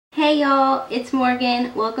Hey y'all, it's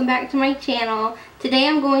Morgan. Welcome back to my channel. Today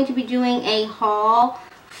I'm going to be doing a haul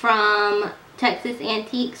from Texas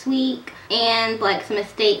Antiques Week and like some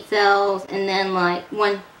estate sales and then like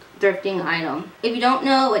one thrifting item. If you don't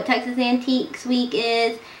know what Texas Antiques Week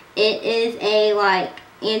is, it is a like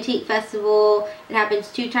antique festival. It happens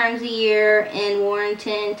 2 times a year in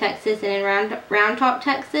Warrenton, Texas, and in Round Top,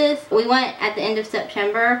 Texas. We went at the end of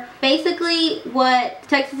September. Basically, what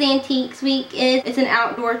Texas Antiques Week is, it's an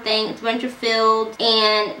outdoor thing. It's a bunch of fields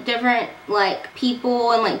and different like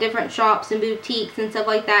people and like different shops and boutiques and stuff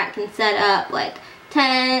like that can set up like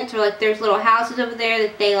tents, or like there's little houses over there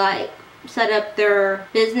that they like set up their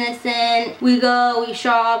business in. We go, we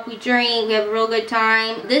shop, we drink, we have a real good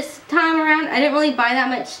time. This time around, I didn't really buy that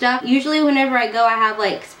much stuff. Usually whenever I go, I have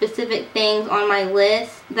like specific things on my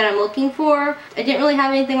list that I'm looking for. I didn't really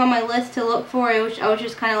have anything on my list to look for. I was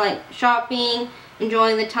just kind of like shopping,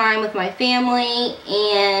 enjoying the time with my family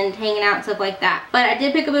and hanging out and stuff like that. But I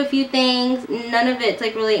did pick up a few things. None of it's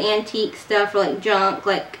like really antique stuff or like junk.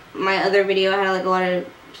 Like my other video, I had like a lot of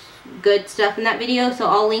good stuff in that video, so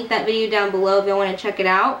I'll link that video down below if you want to check it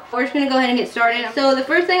out. We're just gonna go ahead and get started. So the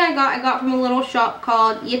first thing I got from a little shop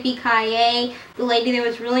called Yippee-Ki-Yay. The lady there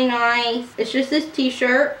was really nice. It's just this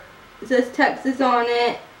t-shirt. It says Texas on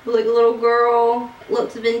it, with like a little girl. It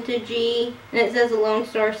looks vintagey, and it says the Lone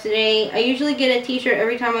Stars today. I usually get a t-shirt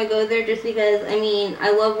every time I go there just because, I mean,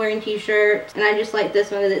 I love wearing t-shirts, and I just like this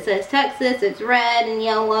one because it says Texas. It's red and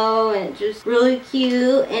yellow, and it's just really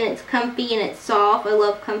cute, and it's comfy and it's soft. I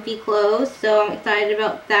love comfy clothes, so I'm excited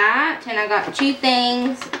about that. And I got 2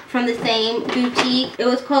 things from the same boutique. It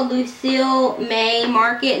was called Lucille May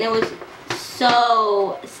Market, and it was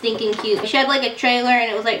so stinking cute. She had like a trailer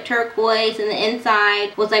and it was like turquoise, and the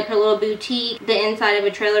inside was like her little boutique, the inside of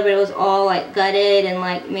a trailer, but it was all like gutted and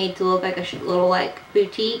like made to look like a little like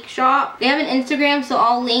boutique shop. They have an Instagram, so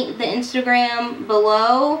I'll link the Instagram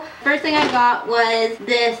below. First thing I got was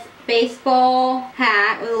this baseball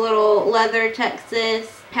hat with a little leather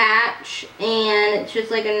Texas patch, and it's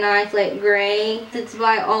just like a nice like gray. It's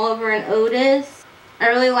by Oliver and Otis. I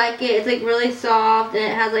really like it. It's like really soft, and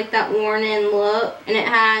it has like that worn in look, and it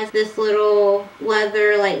has this little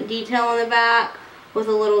leather like detail on the back with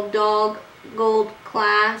a little dog gold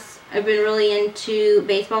clasp. I've been really into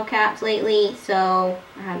baseball caps lately, so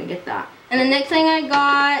I had to get that. And the next thing I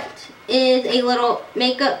got is a little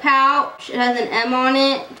makeup pouch. It has an M on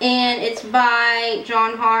it, and it's by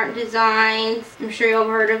John Hart Designs. I'm sure you've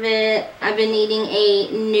heard of it. I've been needing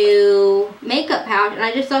a new makeup pouch, and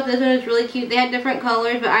I just thought this one was really cute. They had different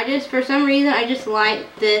colors, but for some reason, I just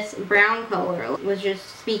liked this brown color. It was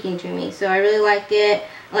just speaking to me, so I really liked it.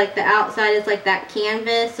 Like the outside is like that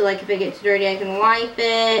canvas, so like if it gets dirty I can wipe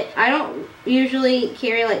it. I don't usually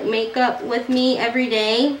carry like makeup with me every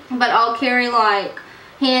day, but I'll carry like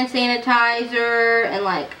hand sanitizer and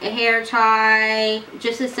like a hair tie,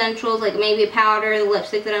 just essentials like maybe a powder, the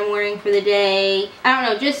lipstick that I'm wearing for the day. I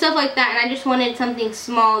don't know, just stuff like that. And I just wanted something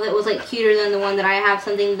small that was like cuter than the one that I have,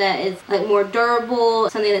 something that is like more durable,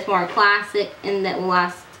 something that's more classic and that will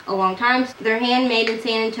last a long time. They're handmade in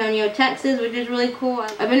San Antonio, Texas, which is really cool.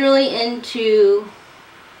 I've been really into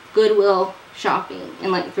Goodwill shopping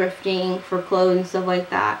and like thrifting for clothes and stuff like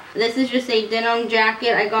that. This is just a denim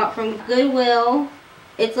jacket I got from Goodwill.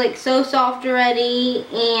 It's like so soft already,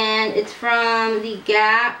 and it's from the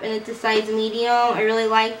Gap, and it's a size medium. I really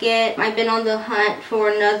like it. I've been on the hunt for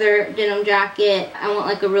another denim jacket. I want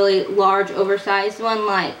like a really large oversized one,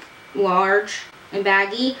 like large and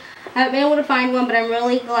baggy. I haven't been able to find one, but I'm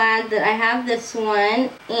really glad that I have this one,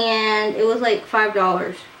 and it was like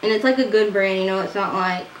 $5, and it's like a good brand, you know. It's not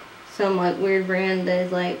like some like weird brand that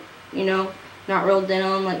is like, you know, not real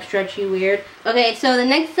denim, like stretchy weird. Okay, so the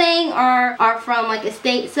next thing are from like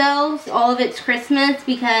estate sales. All of it's Christmas,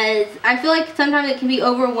 because I feel like sometimes it can be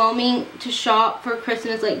overwhelming to shop for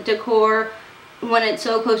Christmas like decor when it's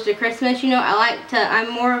so close to Christmas, you know.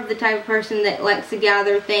 I'm more of the type of person that likes to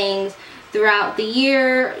gather things throughout the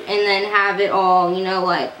year and then have it all, you know,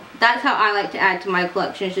 like that's how I like to add to my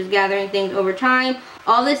collection. It's just gathering things over time.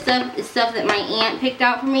 All this stuff is stuff that my aunt picked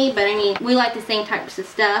out for me, but I mean, we like the same types of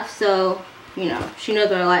stuff, so you know, she knows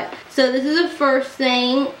what I like. So this is the first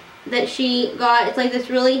thing that she got. It's like this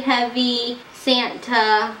really heavy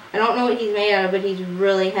Santa. I don't know what he's made out of, but he's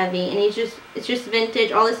really heavy, and it's just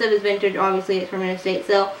vintage. All this stuff is vintage. Obviously it's from an estate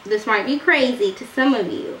sale. This might be crazy to some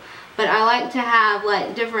of you, but I like to have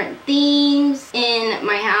like different themes in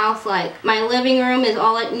my house. Like my living room is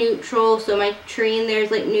all like neutral, so my tree in there is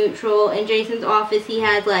like neutral. In Jason's office, he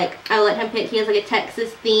has like, I let him pick, he has like a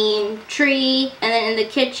Texas themed tree. And then in the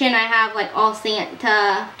kitchen, I have like all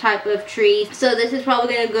Santa type of trees. So this is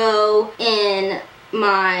probably gonna go in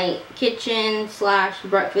my kitchen /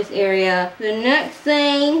 breakfast area. The next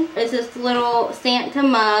thing is this little Santa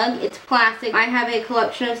mug. It's plastic. I have a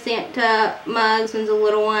collection of Santa mugs. This one's a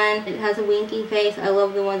little one. It has a winking face. I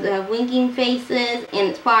love the ones that have winking faces, and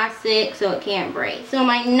it's plastic so it can't break. So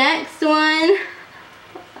my next one,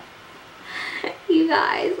 you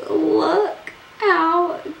guys, look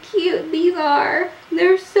how cute these are.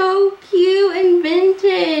 They're so cute and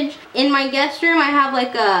vintage. In my guest room I have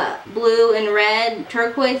like a blue and red,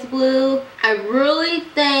 turquoise blue. I really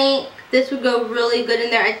think this would go really good in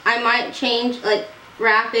there. I might change, like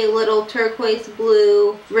wrap a little turquoise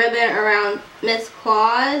blue ribbon around Miss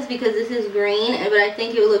Claus because this is green, but I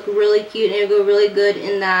think it would look really cute and it would go really good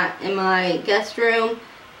in my guest room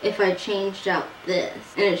if I changed out this.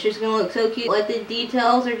 And it's just gonna look so cute. Like the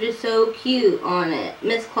details are just so cute on it.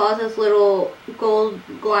 Miss Claus has little gold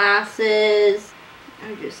glasses.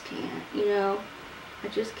 I just can't, you know, I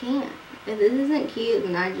just can't. If this isn't cute,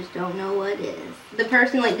 then I just don't know what is. The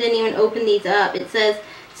person like didn't even open these up. It says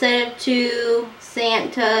set up to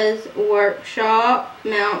Santa's Workshop,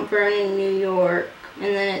 Mount Vernon, New York.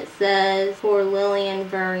 And then it says for Lillian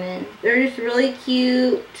Vernon. They're just really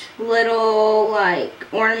cute little like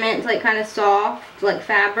ornaments, like kind of soft like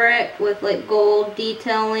fabric with like gold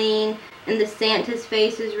detailing. And the Santa's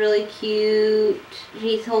face is really cute.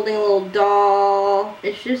 He's holding a little doll.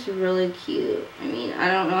 It's just really cute. I mean, I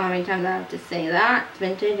don't know how many times I have to say that. It's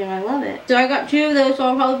vintage and I love it. So I got 2 of those, so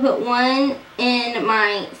I'll probably put one in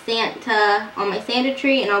my on my Santa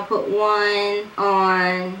tree, and I'll put one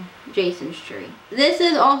on Jason's tree. This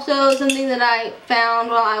is also something that I found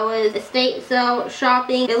while I was estate sale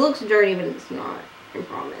shopping. It looks dirty, but it's not. I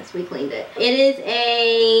promise. We cleaned it. It is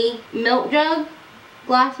a milk jug.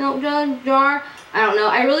 Glass milk jug jar. I don't know.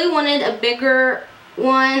 I really wanted a bigger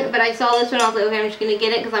one, but I saw this one. I was like, okay, I'm just gonna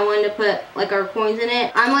get it because I wanted to put like our coins in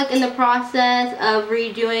it. I'm like in the process of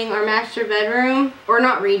redoing our master bedroom, or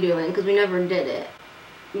not redoing because we never did it,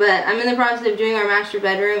 but I'm in the process of doing our master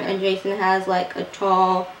bedroom, and Jason has like a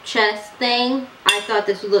tall chest thing. I thought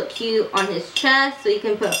this would look cute on his chest, so we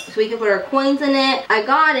can put our coins in it. I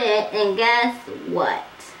got it, and guess what?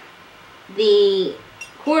 The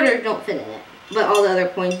quarters don't fit in it, but all the other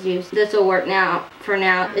coins do. So this will work now for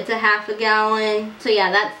now. It's a ½ gallon. So yeah,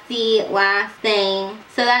 that's the last thing.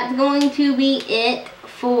 So that's going to be it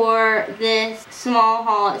for this small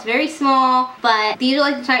haul. It's very small, but these are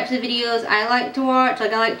like the types of videos I like to watch.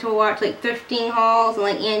 Like I like to watch like thrifting hauls and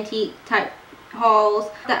like antique type hauls.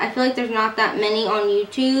 I feel like there's not that many on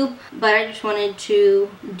YouTube, but I just wanted to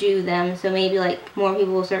do them, so maybe like more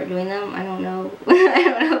people will start doing them. I don't know. I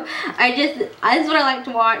don't know. This is what I like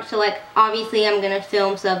to watch, so like obviously I'm gonna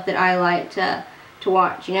film stuff that I like to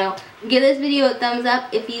watch, you know. Give this video a thumbs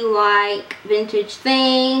up if you like vintage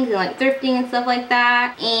things and like thrifting and stuff like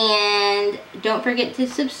that, and don't forget to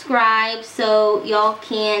subscribe so y'all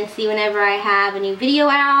can see whenever I have a new video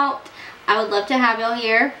out. I would love to have y'all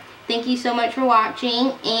here. Thank you so much for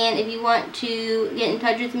watching, and if you want to get in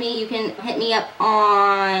touch with me, you can hit me up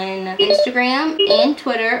on Instagram and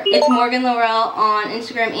Twitter. It's Morgan Laurel on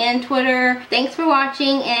Instagram and Twitter. Thanks for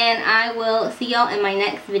watching, and I will see y'all in my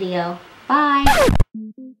next video. Bye!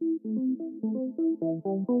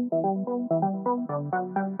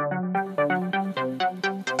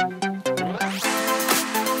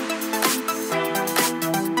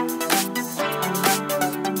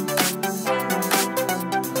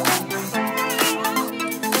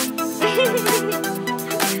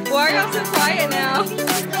 Why are y'all so quiet now?